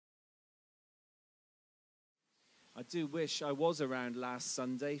I do wish I was around last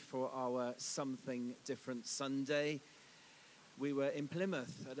Sunday for our Something Different Sunday. We were in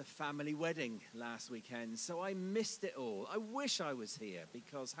Plymouth at a family wedding last weekend, so I missed it all. I wish I was here,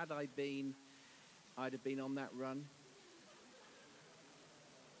 because had I been, I'd have been on that run.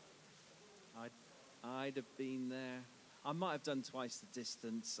 I'd have been there. I might have done twice the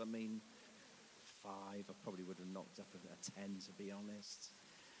distance. 5, I probably would have knocked up a 10, to be honest.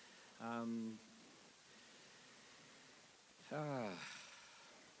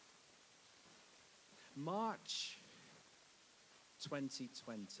 March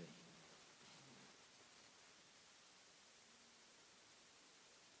 2020.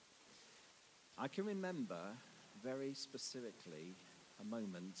 I can remember very specifically a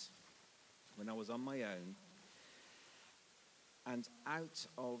moment when I was on my own, and out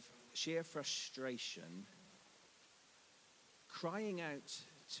of sheer frustration, crying out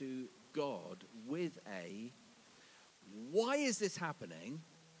to God with why is this happening?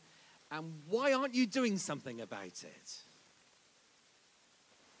 And why aren't you doing something about it?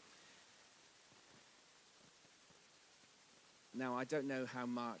 Now, I don't know how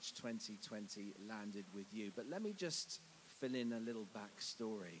March 2020 landed with you, but let me just fill in a little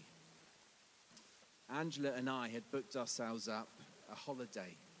backstory. Angela and I had booked ourselves up a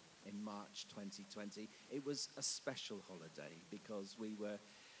holiday in March 2020. It was a special holiday because we were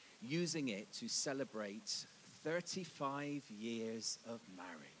using it to celebrate 35 years of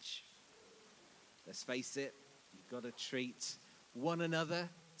marriage. Let's face it, you've got to treat one another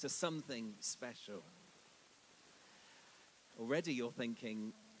to something special. Already you're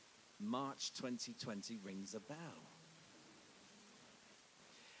thinking, March 2020 rings a bell.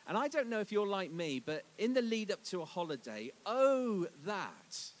 And I don't know if you're like me, but in the lead up to a holiday, the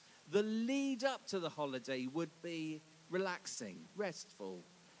lead up to the holiday would be relaxing, restful,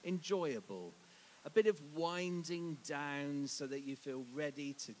 enjoyable. A bit of winding down so that you feel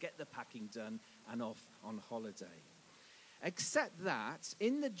ready to get the packing done and off on holiday. Except that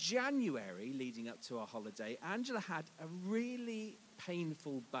in the January leading up to our holiday, Angela had a really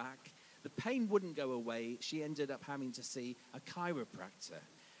painful back. The pain wouldn't go away. She ended up having to see a chiropractor.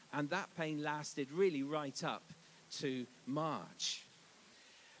 And that pain lasted really right up to March.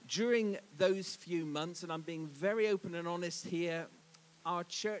 During those few months, and I'm being very open and honest here, our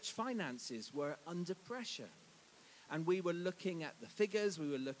church finances were under pressure. And we were looking at the figures, we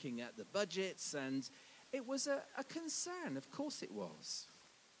were looking at the budgets, and it was a concern. Of course it was.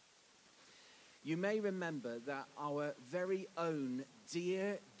 You may remember that our very own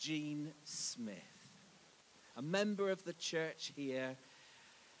dear Jean Smith, a member of the church here,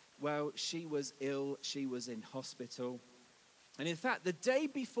 well, she was ill, she was in hospital. And in fact, the day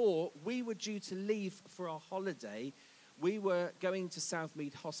before we were due to leave for our holiday, we were going to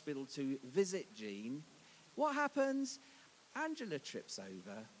Southmead Hospital to visit Jean. What happens? Angela trips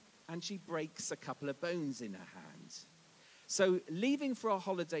over and she breaks a couple of bones in her hand. So leaving for our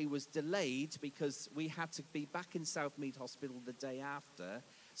holiday was delayed because we had to be back in Southmead Hospital the day after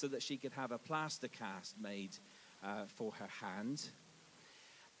so that she could have a plaster cast made for her hand.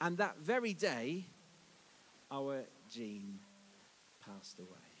 And that very day, our Jean passed away.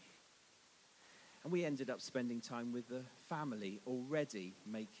 And we ended up spending time with the family, already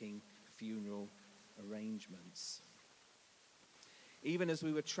making funeral arrangements. Even as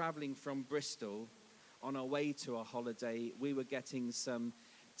we were traveling from Bristol on our way to our holiday, we were getting some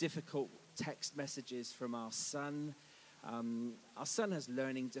difficult text messages from our son. Our son has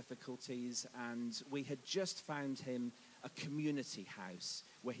learning difficulties, and we had just found him a community house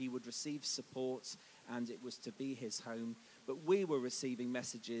where he would receive support, and it was to be his home. But we were receiving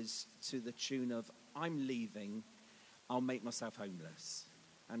messages to the tune of, I'm leaving, I'll make myself homeless.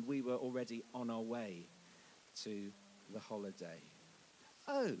 And we were already on our way to the holiday.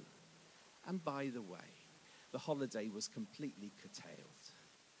 Oh, and by the way, the holiday was completely curtailed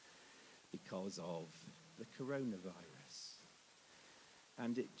because of the coronavirus.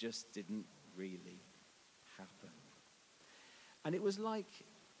 And it just didn't really happen. And it was like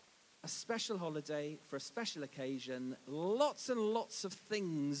a special holiday for a special occasion, lots and lots of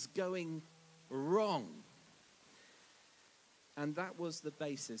things going wrong. And that was the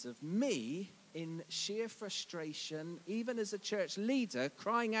basis of me, in sheer frustration, even as a church leader,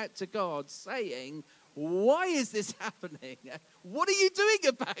 crying out to God, saying, why is this happening? What are you doing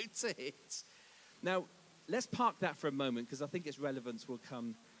about it? Now, let's park that for a moment, because I think its relevance will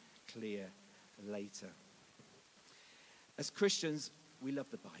come clear later. As Christians, we love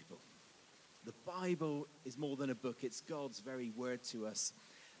the Bible. The Bible is more than a book. It's God's very word to us.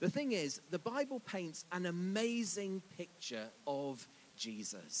 The thing is, the Bible paints an amazing picture of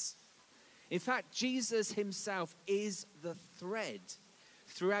Jesus. In fact, Jesus himself is the thread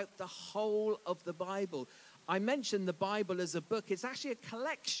throughout the whole of the Bible. I mentioned the Bible as a book. It's actually a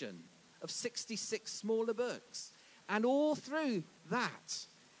collection of 66 smaller books. And all through that,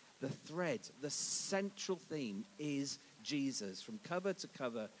 the thread, the central theme is Jesus, from cover to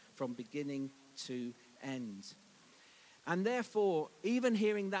cover, from beginning to end. And therefore, even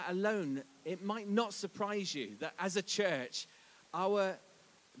hearing that alone, it might not surprise you that as a church, our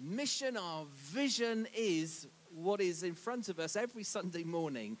mission, our vision is what is in front of us every Sunday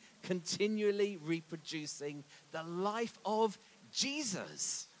morning, continually reproducing the life of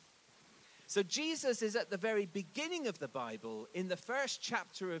Jesus. So Jesus is at the very beginning of the Bible. In the first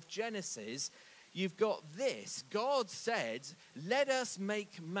chapter of Genesis, you've got this. God said, let us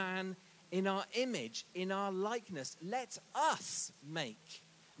make man in our image, in our likeness. Let us make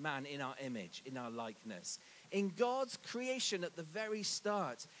man in our image, in our likeness. In God's creation at the very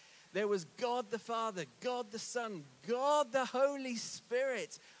start, there was God the Father, God the Son, God the Holy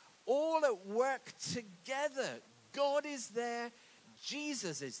Spirit, all at work together. God is there,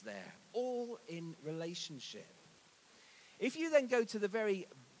 Jesus is there, all in relationship. If you then go to the very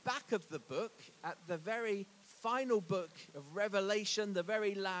back of the book, at the very final book of Revelation, the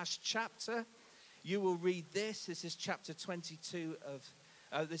very last chapter, you will read this. This is chapter 22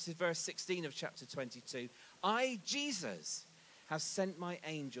 of, this is verse 16 of chapter 22. I, Jesus, have sent my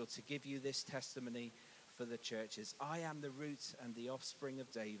angel to give you this testimony for the churches. I am the root and the offspring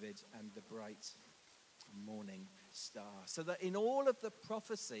of David and the bright morning star. So that in all of the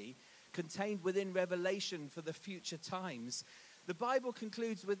prophecy contained within Revelation for the future times, the Bible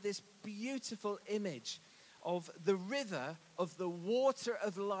concludes with this beautiful image of the river of the water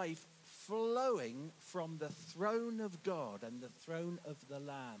of life flowing from the throne of God and the throne of the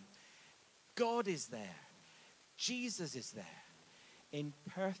Lamb. God is there. Jesus is there in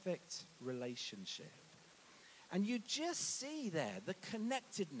perfect relationship. And you just see there the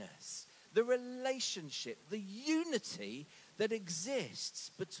connectedness, the relationship, the unity that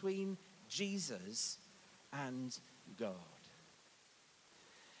exists between Jesus and God.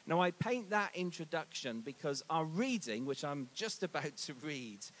 Now, I paint that introduction because our reading, which I'm just about to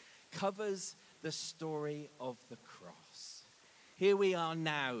read, covers the story of the cross. Here we are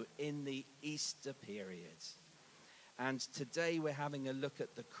now in the Easter period. And today we're having a look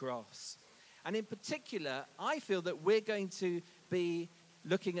at the cross. And in particular, I feel that we're going to be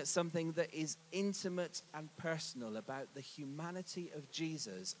looking at something that is intimate and personal about the humanity of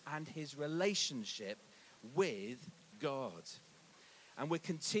Jesus and his relationship with God. And we're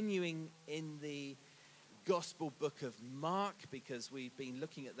continuing in the Gospel book of Mark because we've been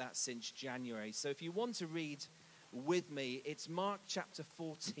looking at that since January. So if you want to read with me, it's Mark chapter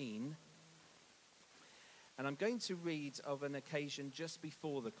 14. And I'm going to read of an occasion just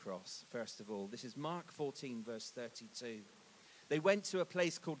before the cross, first of all. This is Mark 14, verse 32. They went to a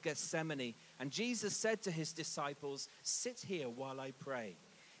place called Gethsemane, and Jesus said to his disciples, sit here while I pray.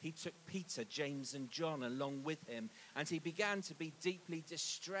 He took Peter, James, and John along with him, and he began to be deeply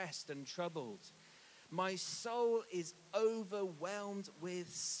distressed and troubled. My soul is overwhelmed with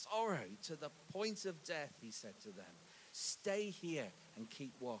sorrow to the point of death, he said to them. Stay here and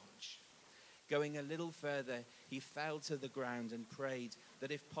keep watch. Going a little further, he fell to the ground and prayed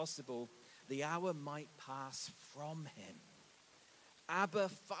that if possible, the hour might pass from him. Abba,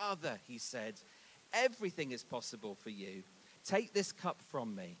 Father, he said, everything is possible for you. Take this cup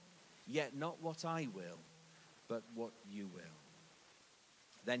from me, yet not what I will, but what you will.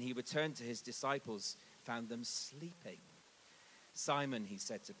 Then he returned to his disciples, found them sleeping. Simon, he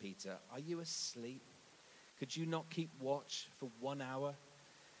said to Peter, are you asleep? Could you not keep watch for 1 hour?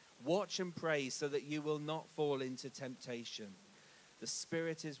 Watch and pray so that you will not fall into temptation. The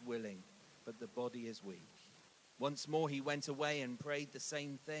spirit is willing, but the body is weak. Once more he went away and prayed the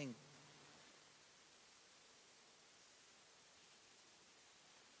same thing.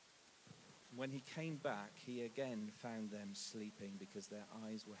 When he came back, he again found them sleeping because their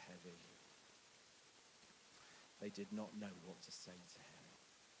eyes were heavy. They did not know what to say to him.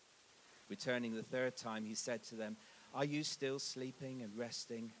 Returning the third time, he said to them, are you still sleeping and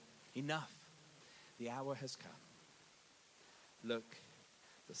resting? Enough. The hour has come. Look,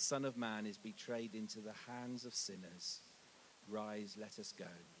 the Son of Man is betrayed into the hands of sinners. Rise, let us go.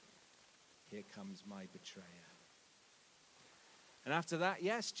 Here comes my betrayer. And after that,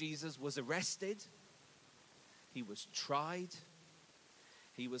 yes, Jesus was arrested. He was tried.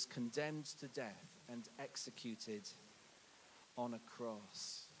 He was condemned to death and executed on a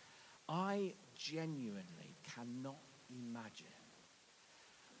cross. I genuinely cannot imagine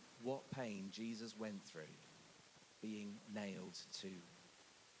what pain Jesus went through being nailed to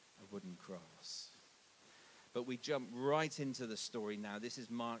a wooden cross. But we jump right into the story now. This is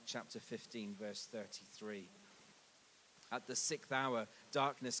Mark chapter 15, verse 33. At the 6th hour,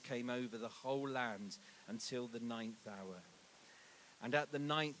 darkness came over the whole land until the 9th hour. And at the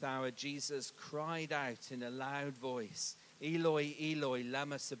 9th hour, Jesus cried out in a loud voice, Eloi, Eloi,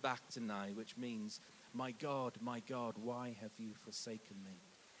 lama sabachthani, which means, my God, why have you forsaken me?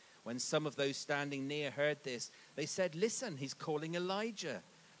 When some of those standing near heard this, they said, listen, he's calling Elijah.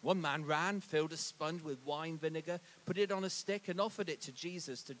 One man ran, filled a sponge with wine vinegar, put it on a stick and offered it to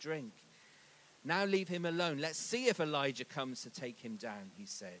Jesus to drink. Now leave him alone. Let's see if Elijah comes to take him down, he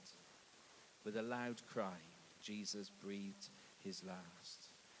said. With a loud cry, Jesus breathed his last.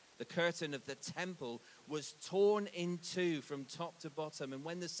 The curtain of the temple was torn in two from top to bottom. And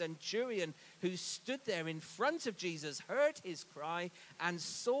when the centurion who stood there in front of Jesus heard his cry and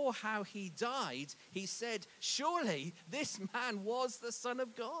saw how he died, he said, surely this man was the Son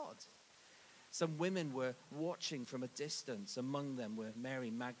of God. Some women were watching from a distance. Among them were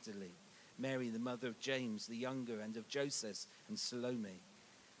Mary Magdalene, Mary, the mother of James the younger, and of Joseph, and Salome.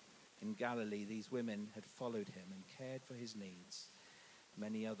 In Galilee, these women had followed him and cared for his needs.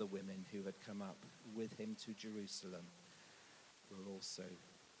 Many other women who had come up with him to Jerusalem were also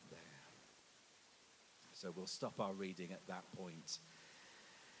there. So we'll stop our reading at that point.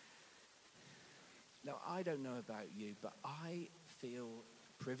 Now, I don't know about you, but I feel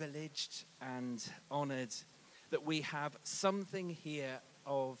privileged and honored that we have something here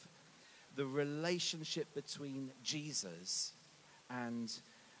of the relationship between Jesus and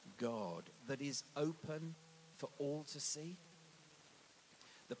God that is open for all to see.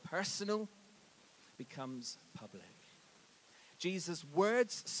 The personal becomes public. Jesus'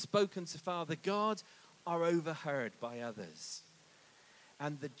 words spoken to Father God are overheard by others.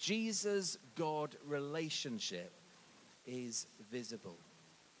 And the Jesus-God relationship is visible.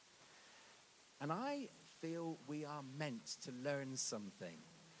 And I feel we are meant to learn something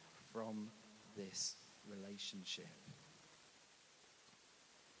from this relationship.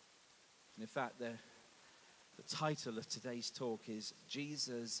 And in fact, the title of today's talk is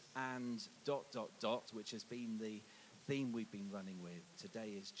Jesus and ... which has been the theme we've been running with.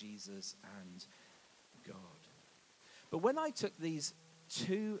 Today is Jesus and God. But when I took these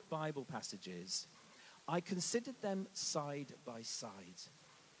two Bible passages, I considered them side by side.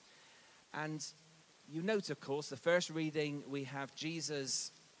 And you note, of course, the first reading, we have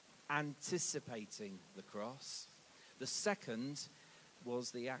Jesus anticipating the cross. The second was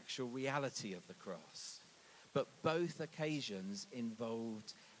the actual reality of the cross. But both occasions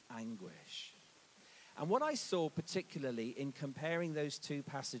involved anguish. And what I saw particularly in comparing those two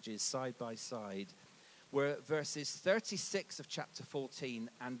passages side by side were verses 36 of chapter 14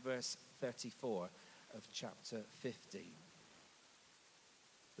 and verse 34 of chapter 15.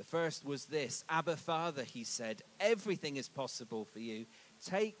 The first was this: Abba, Father, he said, everything is possible for you.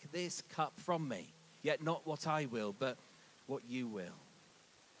 Take this cup from me, yet not what I will, but what you will.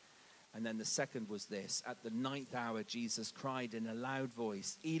 And then the second was this: at the 9th hour, Jesus cried in a loud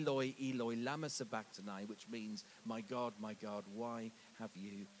voice, Eloi, Eloi, lama sabachthani, which means, my God, why have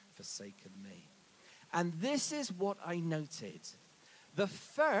you forsaken me? And this is what I noted. The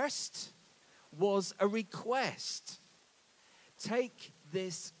first was a request. Take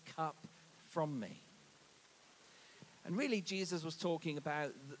this cup from me. And really, Jesus was talking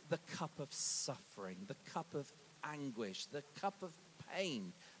about the cup of suffering, the cup of anguish, the cup of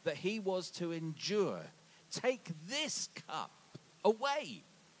pain that he was to endure. Take this cup away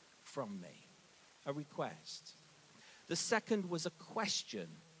from me. A request. The second was a question.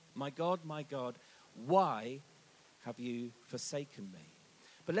 My God, why have you forsaken me?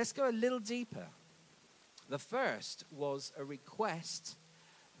 But let's go a little deeper. The first was a request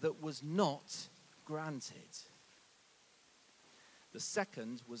that was not granted. The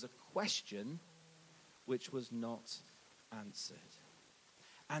second was a question which was not answered.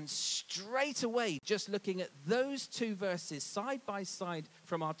 And straight away, just looking at those two verses side by side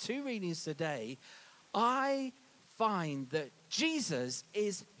from our two readings today, I find that Jesus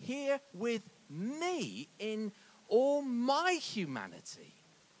is here with me in all my humanity.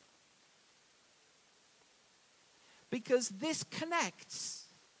 Because this connects.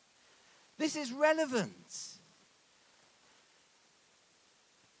 This is relevant.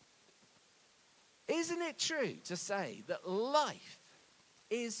 Isn't it true to say that life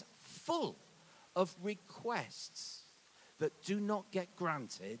is full of requests that do not get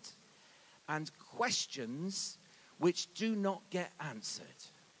granted and questions which do not get answered?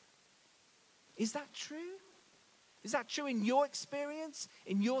 Is that true? Is that true in your experience,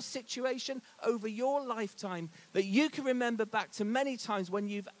 in your situation, over your lifetime, that you can remember back to many times when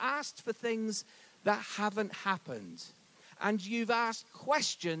you've asked for things that haven't happened, and you've asked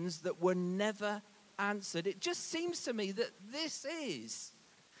questions that were never answered? It just seems to me that this is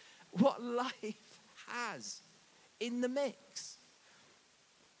what life has in the mix.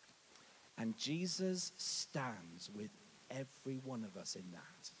 And Jesus stands with every one of us in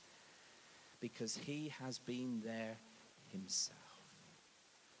that, because he has been there himself.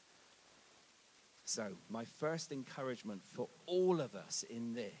 So, my first encouragement for all of us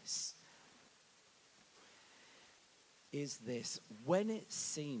in this is this: when it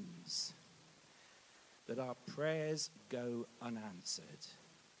seems that our prayers go unanswered,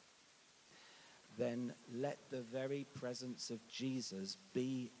 then let the very presence of Jesus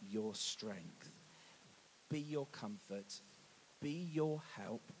be your strength, be your comfort, be your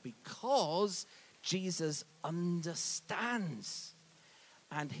help, because Jesus understands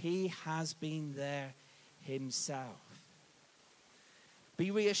and he has been there himself.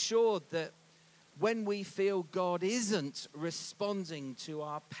 Be reassured that when we feel God isn't responding to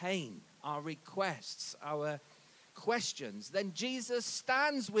our pain, our requests, our questions, then Jesus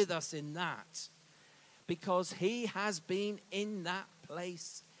stands with us in that, because he has been in that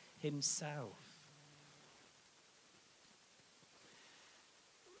place himself.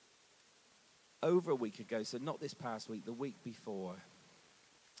 Over a week ago, so not this past week, the week before,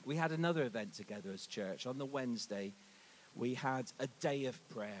 we had another event together as church. On the Wednesday, we had a day of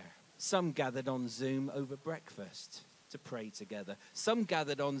prayer. Some gathered on Zoom over breakfast to pray together. Some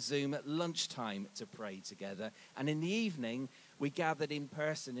gathered on Zoom at lunchtime to pray together. And in the evening, we gathered in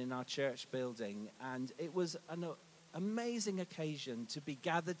person in our church building. And it was an amazing occasion to be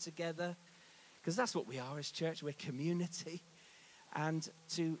gathered together, because that's what we are as church. We're community. And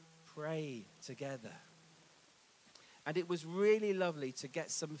to pray together. And it was really lovely to get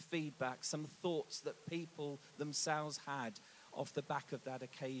some feedback, some thoughts that people themselves had off the back of that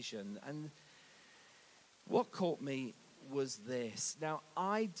occasion. And what caught me was this. Now,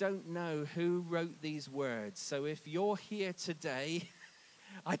 I don't know who wrote these words. So if you're here today,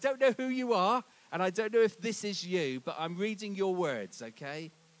 I don't know who you are, and I don't know if this is you, but I'm reading your words,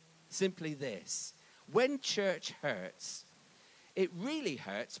 okay? Simply this: when church hurts, it really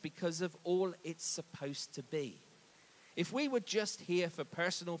hurts because of all it's supposed to be. If we were just here for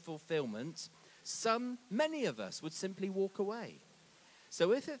personal fulfillment, many of us would simply walk away.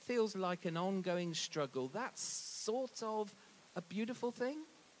 So if it feels like an ongoing struggle, that's sort of a beautiful thing.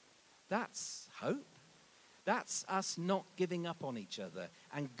 That's hope. That's us not giving up on each other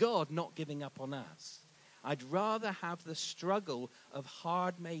and God not giving up on us. I'd rather have the struggle of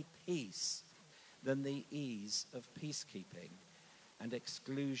hard-made peace than the ease of peacekeeping and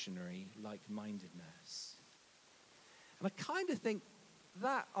exclusionary like-mindedness. And I kind of think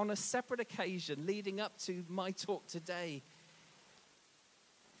that on a separate occasion leading up to my talk today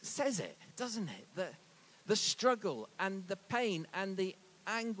says it, doesn't it? That the struggle and the pain and the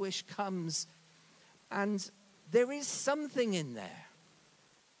anguish comes, and there is something in there.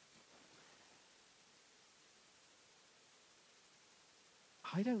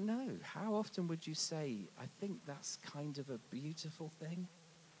 I don't know. How often would you say, I think that's kind of a beautiful thing?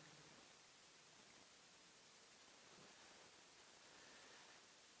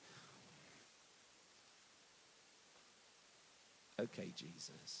 Okay,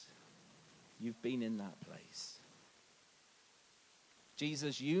 Jesus, you've been in that place.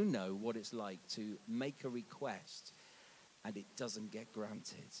 Jesus, you know what it's like to make a request and it doesn't get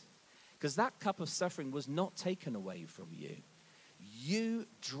granted. Because that cup of suffering was not taken away from you. You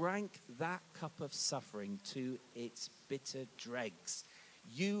drank that cup of suffering to its bitter dregs.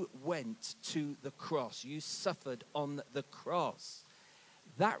 You went to the cross. You suffered on the cross.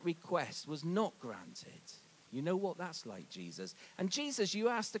 That request was not granted. You know what that's like, Jesus. And Jesus, you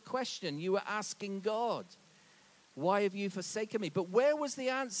asked a question. You were asking God, why have you forsaken me? But where was the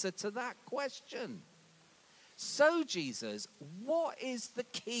answer to that question? So, Jesus, what is the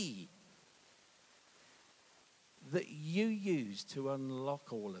key that you use to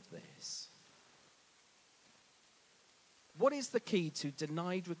unlock all of this? What is the key to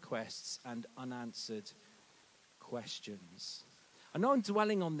denied requests and unanswered questions? I know I'm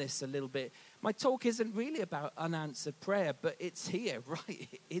dwelling on this a little bit. My talk isn't really about unanswered prayer, but it's here,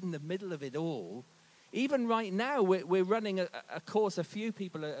 right in the middle of it all. Even right now, we're running a course. A few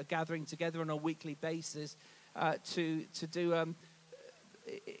people are gathering together on a weekly basis to do.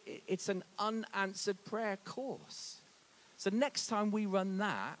 It's an unanswered prayer course. So next time we run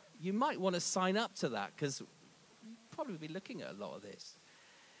that, you might want to sign up to that, because you'll probably be looking at a lot of this.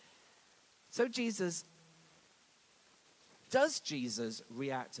 So Jesus, does Jesus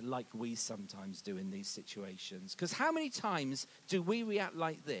react like we sometimes do in these situations? Because how many times do we react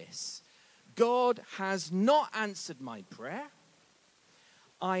like this? God has not answered my prayer.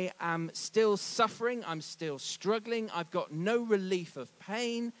 I am still suffering. I'm still struggling. I've got no relief of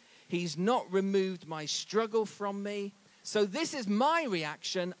pain. He's not removed my struggle from me. So this is my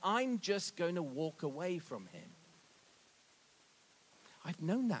reaction. I'm just going to walk away from him. I've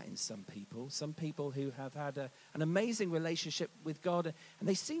known that in some people who have had an amazing relationship with God, and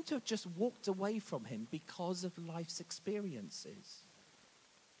they seem to have just walked away from him because of life's experiences.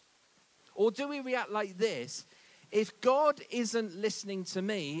 Or do we react like this? If God isn't listening to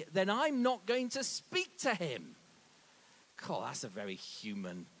me, then I'm not going to speak to him. God, that's a very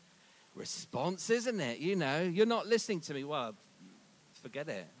human response, isn't it? You know, you're not listening to me. Well, forget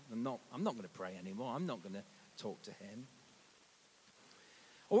it. I'm not going to pray anymore. I'm not going to talk to him.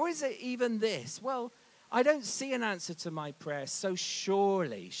 Or is it even this? Well, I don't see an answer to my prayer, so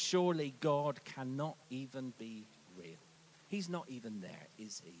surely God cannot even be real. He's not even there,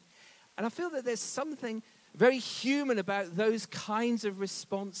 is he? And I feel that there's something very human about those kinds of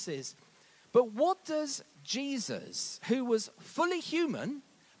responses. But what does Jesus, who was fully human,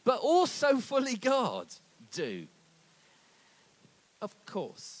 but also fully God, do? Of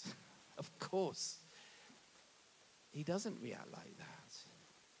course, he doesn't react like that.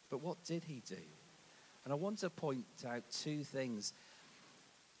 But what did he do? And I want to point out two things.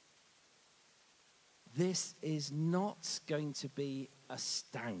 This is not going to be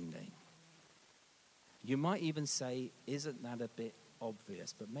astounding. You might even say, isn't that a bit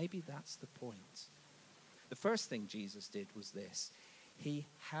obvious? But maybe that's the point. The first thing Jesus did was this. He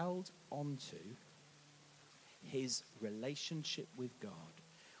held on to his relationship with God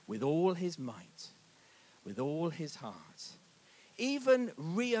with all his might, with all his heart, even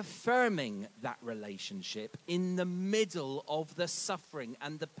reaffirming that relationship in the middle of the suffering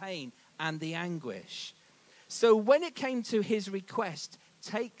and the pain and the anguish. So when it came to his request,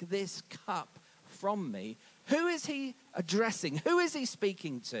 take this cup from me, who is he addressing? Who is he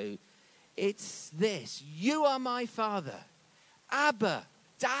speaking to? It's this: you are my Father. Abba,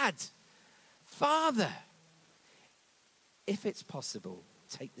 Dad, Father. If it's possible,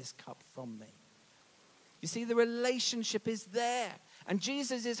 take this cup from me. You see, the relationship is there. And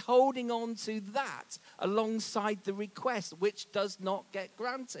Jesus is holding on to that alongside the request, which does not get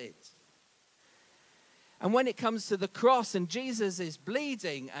granted. And when it comes to the cross and Jesus is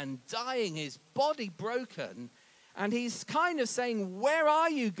bleeding and dying, his body broken, and he's kind of saying, where are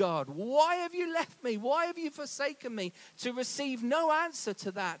you, God? Why have you left me? Why have you forsaken me? To receive no answer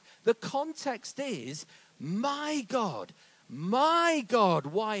to that. The context is, my God,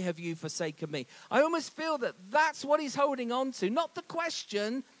 why have you forsaken me? I almost feel that that's what he's holding on to. Not the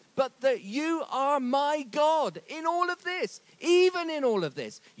question, but that you are my God in all of this. Even in all of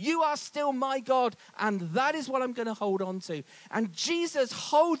this, you are still my God. And that is what I'm going to hold on to. And Jesus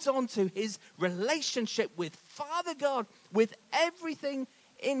holds on to his relationship with Father God, with everything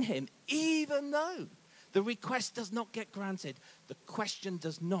in him, even though the request does not get granted. The question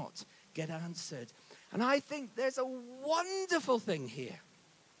does not get answered. And I think there's a wonderful thing here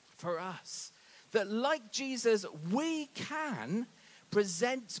for us, that like Jesus, we can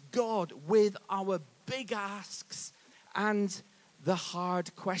present God with our big asks and the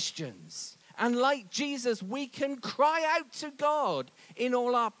hard questions. And like Jesus, we can cry out to God in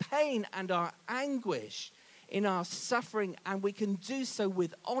all our pain and our anguish, in our suffering, and we can do so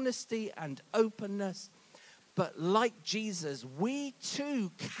with honesty and openness. But like Jesus, we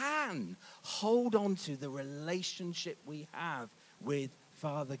too can hold on to the relationship we have with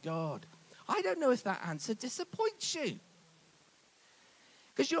Father God. I don't know if that answer disappoints you.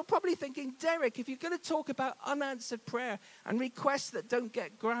 Because you're probably thinking, Derek, if you're going to talk about unanswered prayer and requests that don't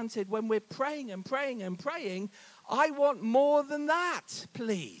get granted when we're praying and praying and praying, I want more than that,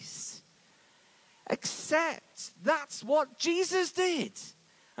 please. Except that's what Jesus did.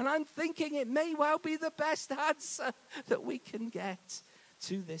 And I'm thinking it may well be the best answer that we can get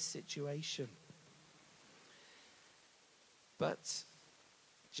to this situation. But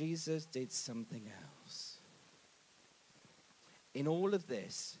Jesus did something else. In all of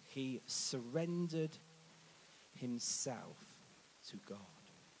this, he surrendered himself to God.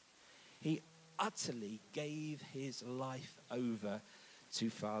 He utterly gave his life over to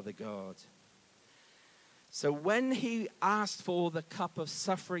Father God. So when he asked for the cup of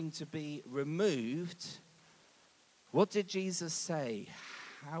suffering to be removed, what did Jesus say?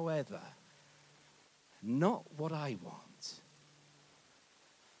 However, not what I want,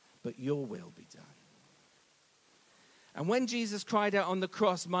 but your will be done. And when Jesus cried out on the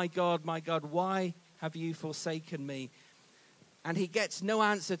cross, my God, why have you forsaken me? and he gets no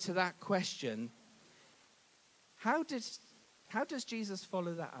answer to that question, how does Jesus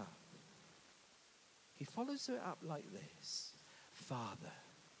follow that up? He follows it up like this. Father,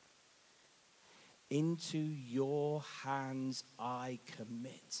 into your hands I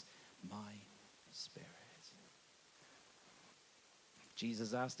commit my spirit.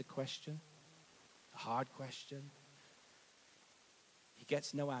 Jesus asked a question, a hard question. He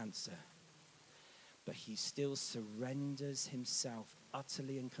gets no answer, but he still surrenders himself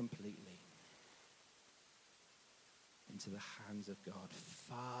utterly and completely into the hands of God.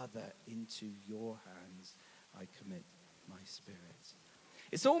 Father, into your hands I commit my spirit.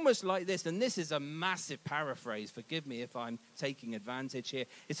 It's almost like this, and this is a massive paraphrase. Forgive me if I'm taking advantage here.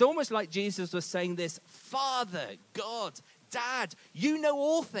 It's almost like Jesus was saying this: Father, God, Dad, you know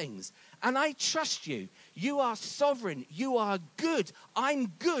all things, and I trust you. You are sovereign. You are good.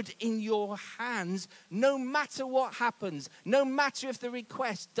 I'm good in your hands, no matter what happens, no matter if the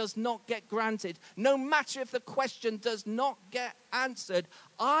request does not get granted, no matter if the question does not get answered.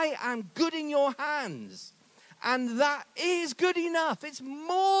 I am good in your hands. And that is good enough. It's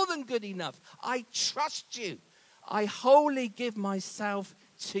more than good enough. I trust you. I wholly give myself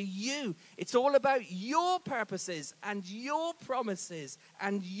to you. It's all about your purposes and your promises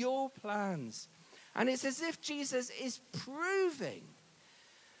and your plans. And it's as if Jesus is proving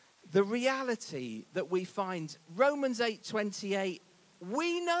the reality that we find. Romans 8:28,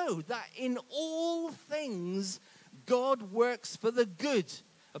 we know that in all things God works for the good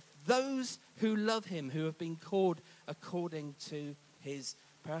of those who love him, who have been called according to his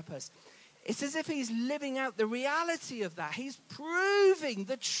purpose. It's as if he's living out the reality of that. He's proving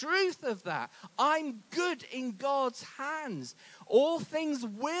the truth of that. I'm good in God's hands. All things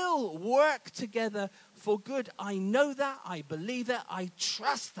will work together for good. I know that. I believe it. I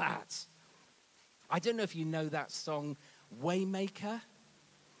trust that. I don't know if you know that song, Waymaker.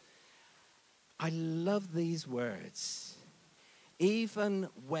 I love these words. Even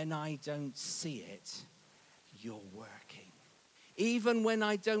when I don't see it, you're working. Even when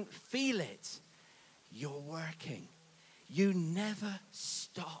I don't feel it, you're working. You never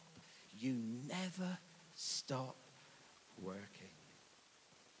stop. You never stop working.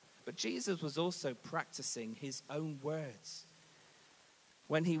 But Jesus was also practicing his own words.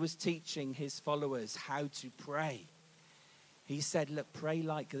 When he was teaching his followers how to pray, he said, look, pray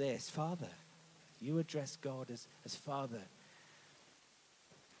like this. Father, you address God as Father.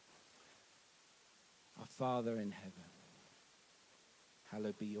 Our Father in heaven,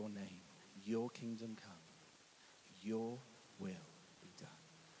 hallowed be your name. Your kingdom come. Your will be done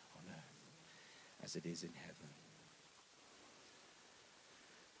on earth as it is in heaven.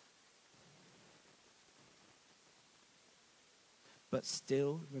 But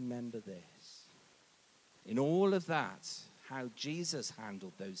still remember this. In all of that, how Jesus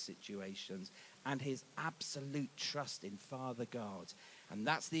handled those situations and his absolute trust in Father God. And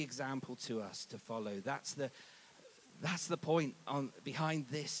that's the example to us to follow. That's the point behind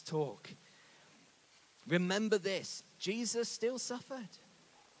this talk. Remember this, Jesus still suffered.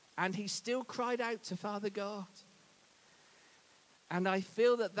 And he still cried out to Father God. And I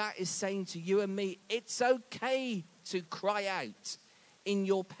feel that is saying to you and me, it's okay to cry out in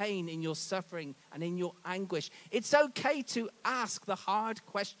your pain, in your suffering, and in your anguish. It's okay to ask the hard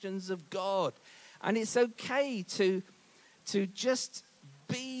questions of God. And it's okay to just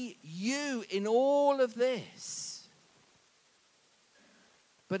be you in all of this.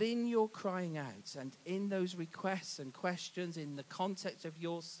 But in your crying out and in those requests and questions, in the context of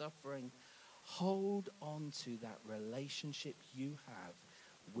your suffering, hold on to that relationship you have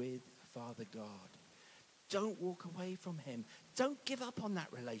with Father God. Don't walk away from him. Don't give up on that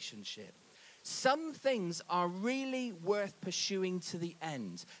relationship. Some things are really worth pursuing to the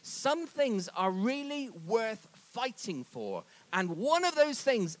end. Some things are really worth fighting for. And one of those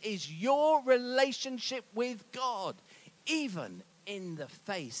things is your relationship with God, even in the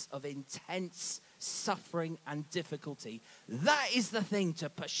face of intense suffering and difficulty. That is the thing to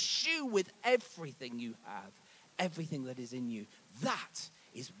pursue with everything you have, everything that is in you. That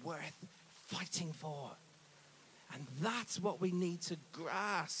is worth fighting for. And that's what we need to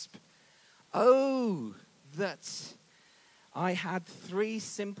grasp. Oh, that I had 3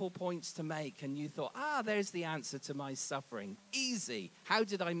 simple points to make and you thought, there's the answer to my suffering. Easy. How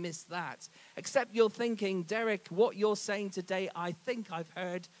did I miss that? Except you're thinking, Derek, what you're saying today, I think I've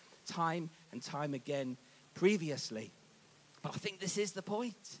heard time and time again previously. But I think this is the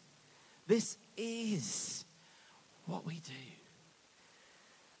point. This is what we do.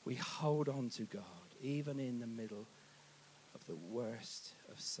 We hold on to God, even in the middle of the worst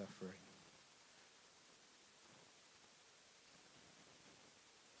of suffering.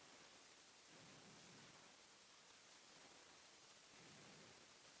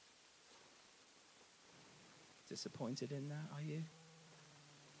 Disappointed in that, are you?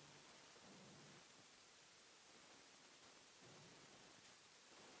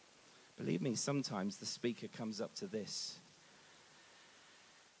 Believe me, sometimes the speaker comes up to this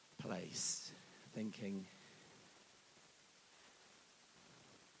place thinking,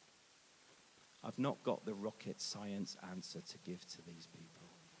 I've not got the rocket science answer to give to these people.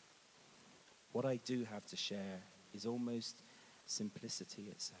 What I do have to share is almost simplicity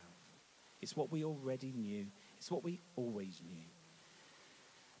itself. It's what we already knew. It's what we always knew.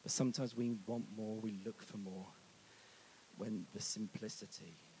 But sometimes we want more, we look for more, when the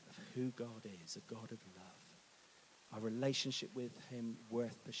simplicity of who God is, a God of love, our relationship with him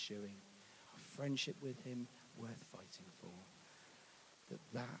worth pursuing, our friendship with him worth fighting for,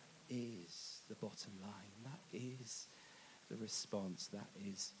 that is the bottom line. That is the response. That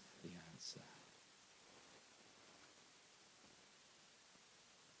is the answer.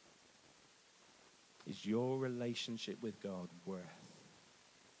 Is your relationship with God worth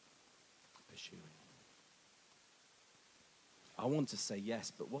pursuing? I want to say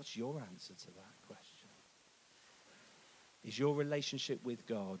yes, but what's your answer to that question? Is your relationship with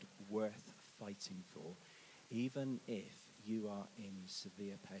God worth fighting for, even if you are in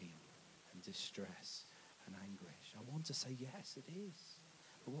severe pain and distress and anguish? I want to say yes, it is.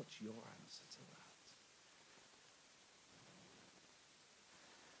 But what's your answer to that?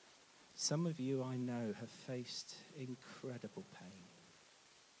 Some of you, I know, have faced incredible pain.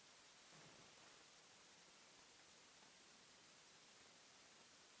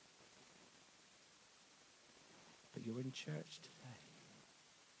 But you're in church today.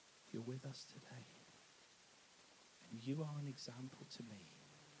 You're with us today. And you are an example to me.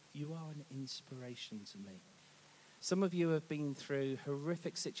 You are an inspiration to me. Some of you have been through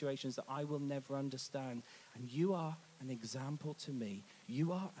horrific situations that I will never understand. And you are an example to me.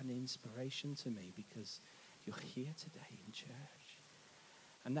 You are an inspiration to me because you're here today in church.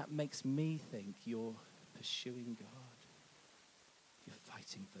 And that makes me think you're pursuing God. You're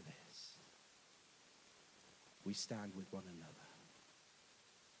fighting for this. We stand with one another.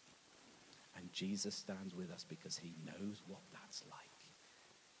 And Jesus stands with us because he knows what that's like.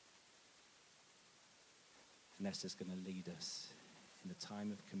 Nesta's going to lead us in the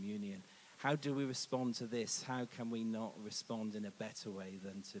time of communion. How do we respond to this? How can we not respond in a better way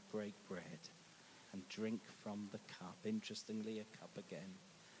than to break bread and drink from the cup? Interestingly, a cup again.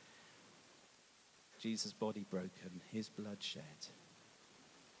 Jesus' body broken, his blood shed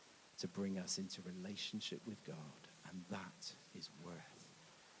to bring us into relationship with God. And that is worth